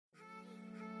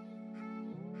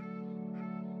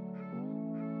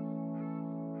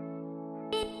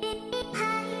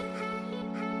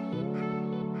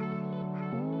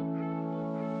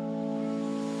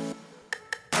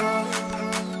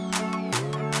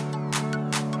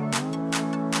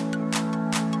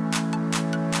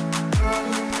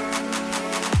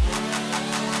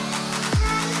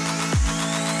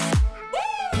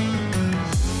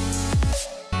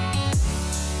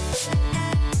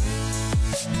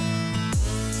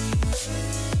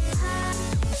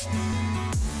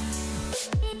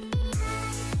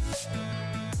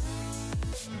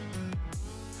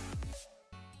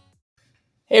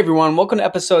Hey everyone, welcome to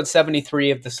episode 73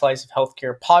 of the Slice of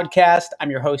Healthcare podcast. I'm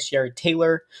your host, Jared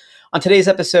Taylor. On today's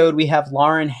episode, we have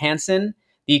Lauren Hansen,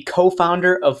 the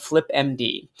co-founder of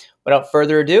FlipMD. Without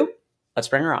further ado, let's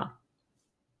bring her on.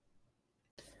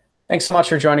 Thanks so much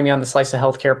for joining me on the Slice of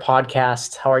Healthcare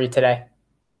podcast. How are you today?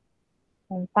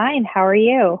 I'm fine. How are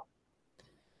you?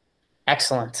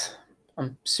 Excellent.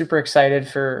 I'm super excited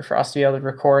for us to be able to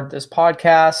record this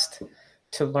podcast,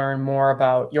 to learn more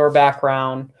about your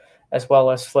background, as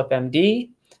well as FlipMD.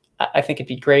 I think it'd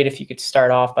be great if you could start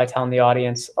off by telling the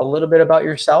audience a little bit about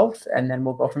yourself, and then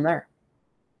we'll go from there.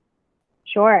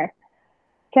 Sure.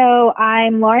 So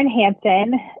I'm Lauren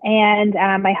Hansen, and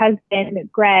my husband,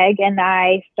 Greg, and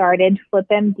I started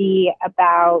FlipMD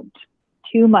about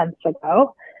 2 months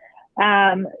ago.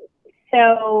 A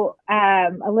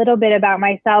little bit about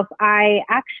myself. I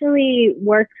actually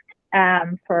worked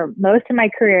for most of my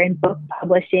career in book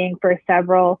publishing for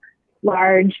several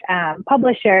large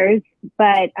publishers,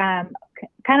 but kind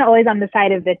of always on the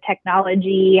side of the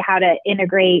technology, how to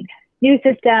integrate new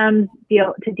systems,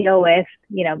 deal with,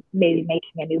 maybe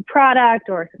making a new product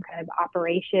or some kind of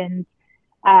operations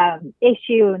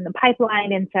issue in the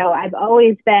pipeline. And so I've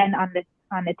always been on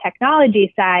the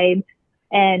technology side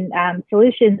and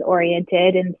solutions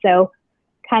oriented. And so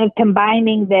kind of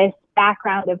combining this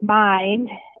background of mine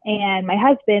and my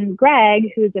husband,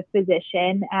 Greg, who's a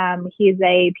physician, he's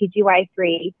a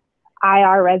PGY3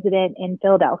 IR resident in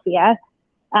Philadelphia.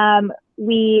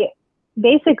 We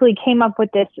basically came up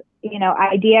with this,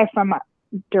 idea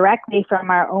directly from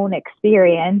our own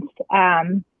experience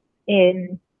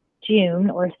in June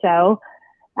or so,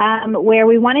 where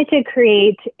we wanted to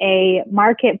create a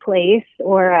marketplace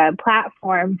or a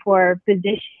platform for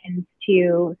physicians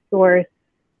to source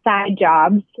side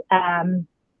jobs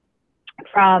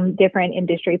from different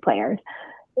industry players.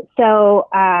 So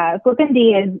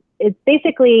FlipMD is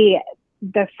basically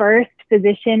the first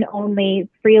physician-only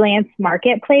freelance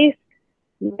marketplace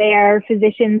where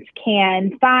physicians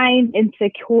can find and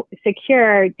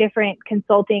secure different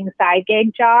consulting side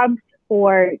gig jobs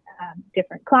for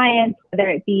different clients, whether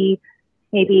it be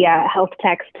maybe a health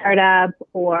tech startup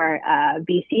or a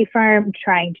VC firm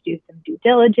trying to do some due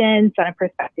diligence on a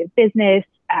prospective business.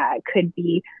 Could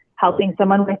be helping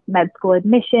someone with med school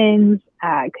admissions,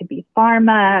 could be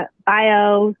pharma,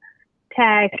 bio,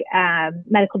 tech,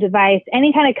 medical device,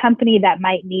 any kind of company that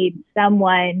might need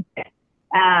someone,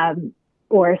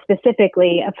 or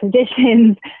specifically a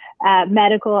physician's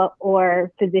medical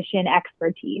or physician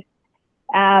expertise.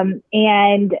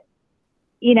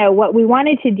 What we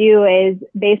wanted to do is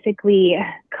basically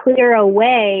clear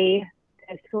away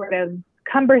the sort of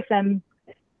cumbersome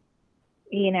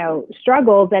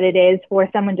struggles that it is for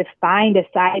someone to find a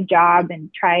side job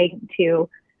and try to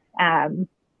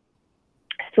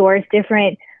source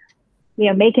different,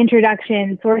 make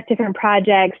introductions, source different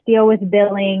projects, deal with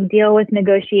billing, deal with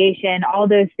negotiation, all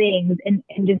those things, and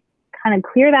just kind of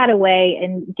clear that away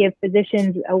and give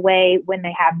physicians a way when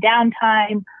they have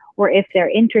downtime or if they're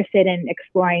interested in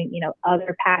exploring,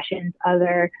 other passions,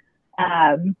 other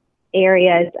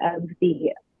areas of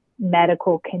the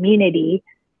medical community.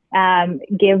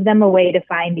 Give them a way to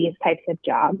find these types of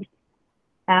jobs.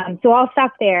 So I'll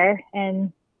stop there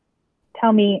and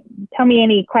tell me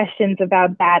any questions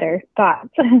about that or thoughts.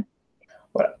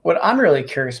 What I'm really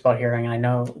curious about hearing, and I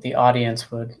know the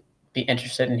audience would be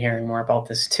interested in hearing more about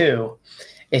this too,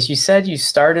 is you said you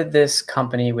started this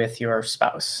company with your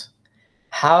spouse.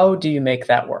 How do you make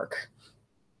that work?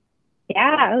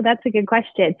 Yeah, that's a good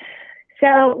question.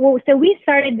 So we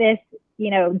started this,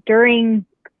 during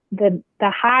the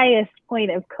highest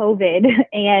point of COVID,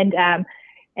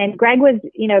 and Greg was,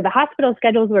 the hospital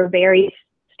schedules were very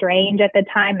strange at the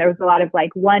time. There was a lot of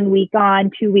 1 week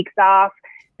on, 2 weeks off.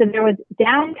 So there was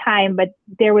downtime, but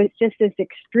there was just this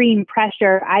extreme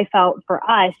pressure I felt for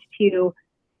us to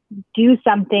do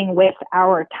something with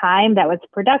our time that was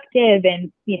productive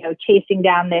and, chasing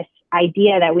down this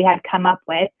idea that we had come up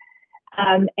with.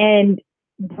 And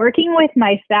working with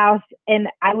my spouse, and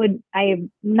I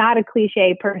am not a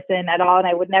cliche person at all, and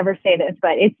I would never say this,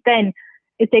 but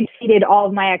it's exceeded all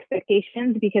of my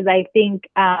expectations because I think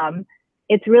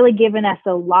it's really given us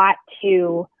a lot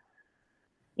to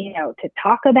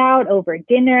talk about over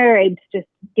dinner. It just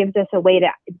gives us a way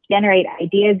to generate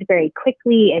ideas very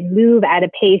quickly and move at a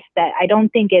pace that I don't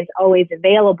think is always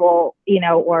available,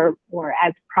 or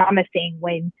as promising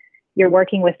when you're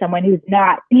working with someone who's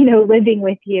not, living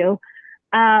with you.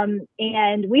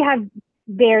 And we have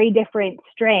very different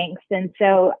strengths. And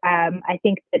so I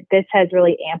think that this has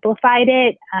really amplified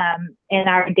it in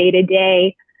our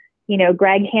day-to-day.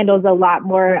 Greg handles a lot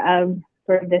more of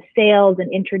sort of the sales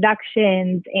and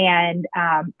introductions and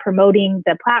promoting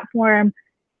the platform,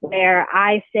 where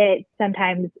I sit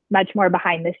sometimes much more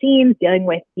behind the scenes, dealing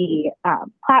with the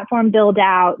platform build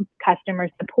out, customer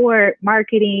support,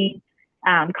 marketing,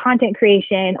 content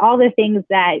creation, all the things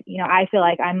that, I feel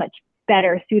like I'm much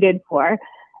better suited for.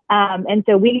 And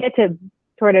so we get to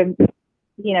sort of,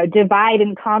 divide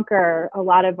and conquer a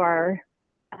lot of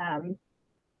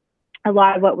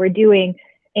what we're doing.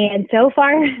 And so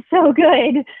far, so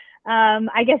good.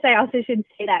 I guess I also should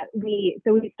say that we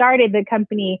started the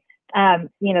company,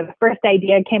 the first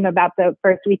idea came about the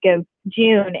first week of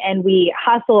June, and we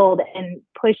hustled and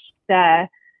pushed the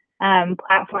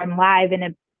platform live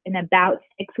in about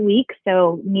 6 weeks,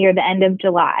 so near the end of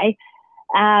July.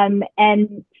 And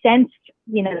since,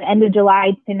 the end of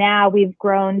July to now, we've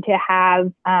grown to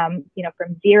have, from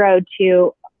 0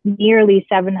 to nearly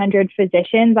 700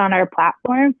 physicians on our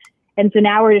platform. And so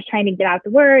now we're just trying to get out the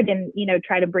word and,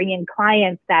 try to bring in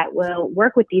clients that will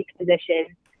work with these physicians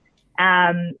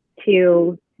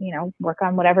to, work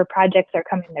on whatever projects are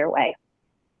coming their way.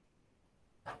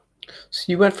 So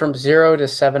you went from 0 to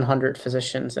 700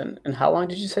 physicians, and how long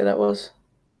did you say that was?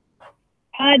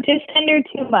 Just under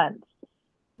 2 months.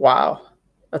 Wow,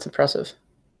 that's impressive.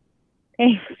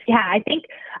 Thanks. Yeah, I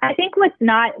think what's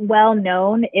not well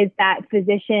known is that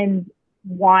physicians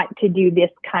want to do this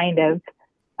kind of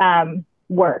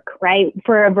work, right?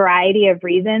 For a variety of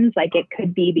reasons. Like, it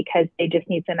could be because they just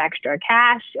need some extra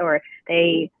cash, or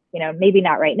they, maybe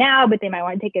not right now, but they might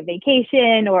want to take a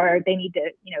vacation, or they need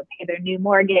to, pay their new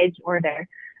mortgage or their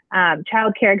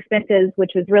childcare expenses,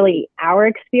 which was really our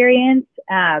experience.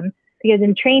 Because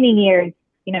in training years,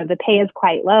 the pay is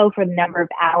quite low for the number of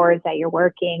hours that you're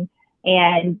working.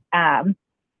 And, on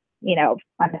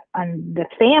the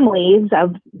families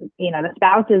of, the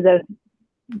spouses of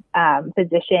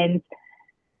physicians,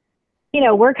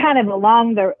 we're kind of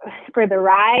along for the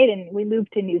ride, and we move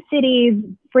to new cities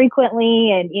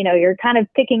frequently, and, you're kind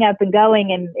of picking up and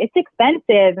going, and it's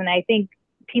expensive. And I think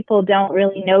people don't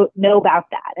really know about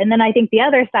that. And then I think the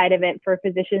other side of it for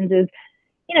physicians is,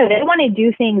 they want to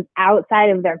do things outside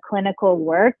of their clinical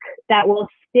work that will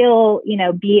still,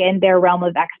 be in their realm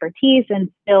of expertise,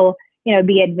 and still,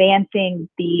 be advancing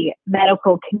the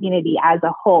medical community as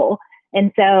a whole.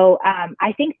 And so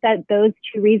I think that those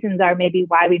two reasons are maybe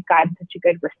why we've gotten such a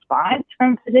good response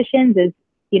from physicians is,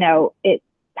 it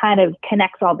kind of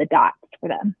connects all the dots for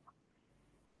them.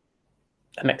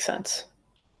 That makes sense.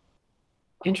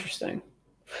 Interesting.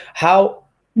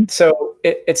 So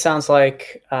it sounds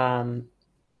like,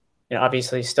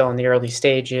 obviously still in the early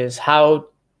stages. How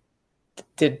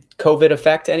did COVID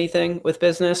affect anything with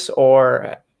business,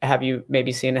 or have you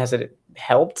maybe seen, has it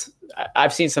helped?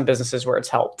 I've seen some businesses where it's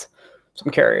helped. So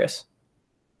I'm curious.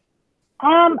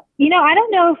 I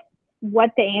don't know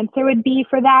what the answer would be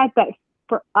for that, but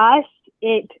for us,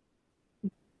 it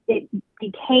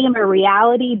became a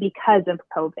reality because of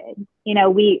COVID.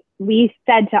 We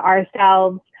said to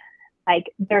ourselves,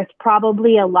 like, there's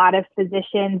probably a lot of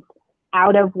physicians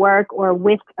out of work or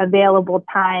with available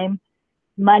time.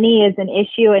 Money is an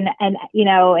issue, and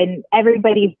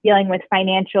everybody's dealing with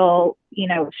financial,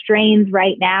 strains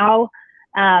right now.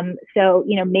 So,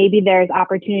 maybe there's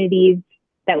opportunities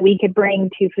that we could bring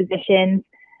to physicians.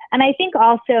 And I think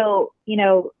also,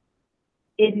 in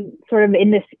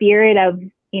the spirit of,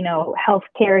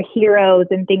 healthcare heroes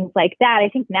and things like that, I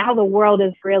think now the world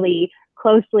is really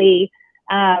closely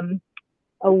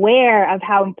aware of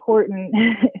how important,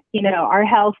 our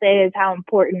health is, how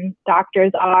important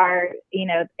doctors are,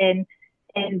 and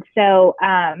so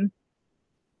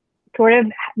sort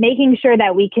of making sure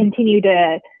that we continue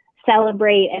to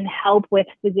celebrate and help with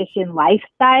physician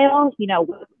lifestyle,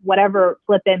 whatever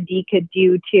FlipMD could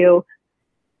do to,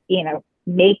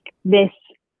 make this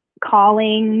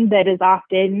calling that is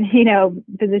often,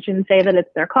 physicians say that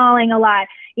it's their calling a lot,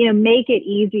 make it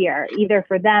easier either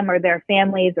for them or their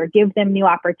families, or give them new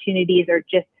opportunities, or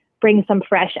just bring some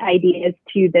fresh ideas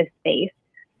to this space.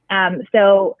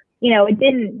 So, it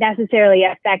didn't necessarily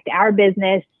affect our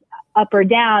business up or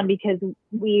down because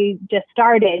we just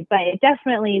started, but it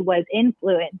definitely was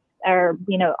influence, or,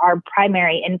 our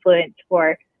primary influence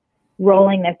for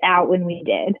rolling this out when we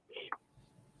did.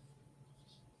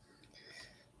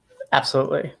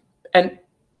 Absolutely. And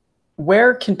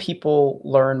where can people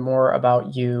learn more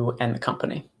about you and the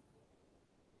company?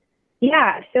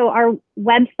 Yeah, so our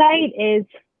website is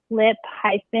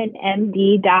flip-md.com.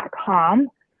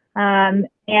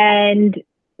 And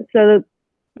so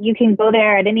you can go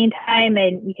there at any time,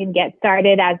 and you can get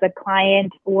started as a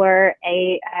client or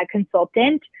a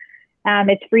consultant.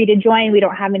 It's free to join. We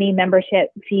don't have any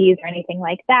membership fees or anything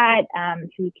like that. So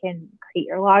you can create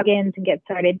your logins and get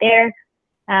started there.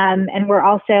 And we're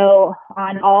also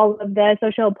on all of the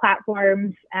social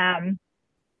platforms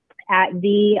at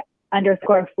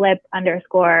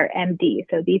the_flip_MD.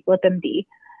 So the Flip MD.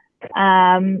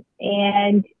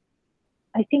 And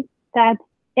I think that's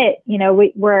it. You know,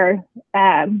 we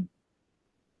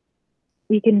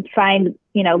can find,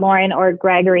 you know, Lauren or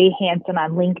Gregory Hanson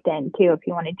on LinkedIn too, if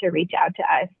you wanted to reach out to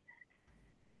us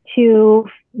to,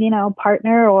 you know,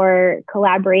 partner or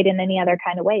collaborate in any other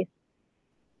kind of ways.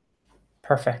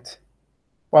 Perfect.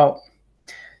 Well,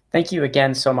 thank you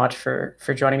again so much for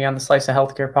joining me on the Slice of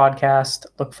Healthcare podcast.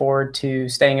 Look forward to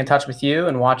staying in touch with you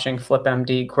and watching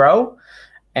FlipMD grow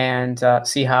and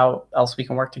see how else we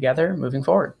can work together moving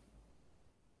forward.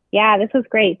 Yeah, this was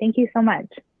great. Thank you so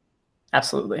much.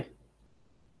 Absolutely.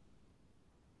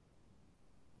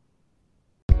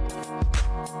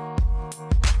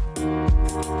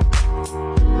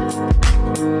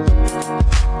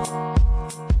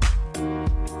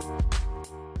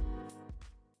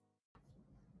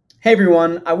 Hey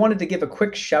everyone, I wanted to give a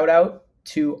quick shout out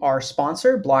to our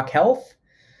sponsor, Block Health.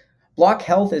 Block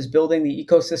Health is building the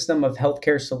ecosystem of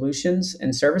healthcare solutions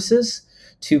and services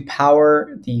to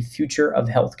power the future of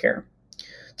healthcare.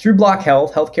 Through Block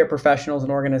Health, healthcare professionals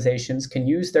and organizations can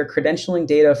use their credentialing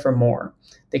data for more.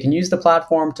 They can use the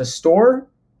platform to store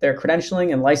their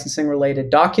credentialing and licensing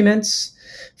related documents,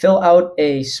 fill out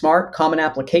a smart common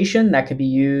application that can be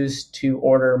used to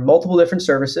order multiple different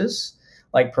services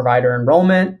like provider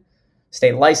enrollment,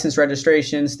 state license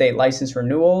registration, state license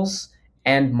renewals,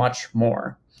 and much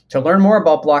more. To learn more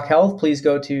about Block Health, please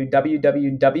go to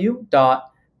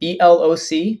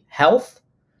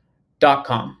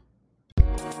www.blochealth.com.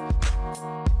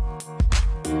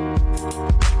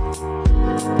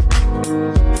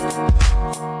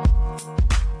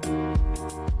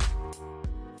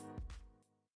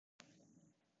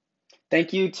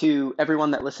 Thank you to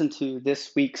everyone that listened to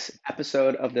this week's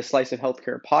episode of the Slice of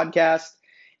Healthcare podcast.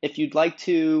 If you'd like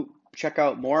to check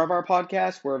out more of our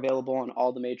podcasts, we're available on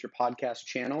all the major podcast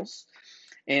channels.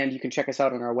 And you can check us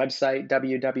out on our website,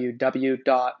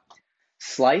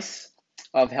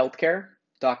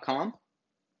 www.sliceofhealthcare.com.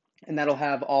 And that'll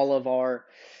have all of our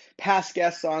past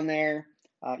guests on there.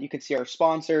 You can see our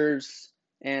sponsors,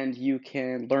 and you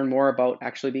can learn more about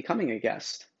actually becoming a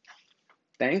guest.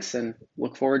 Thanks, and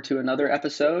look forward to another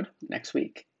episode next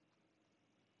week.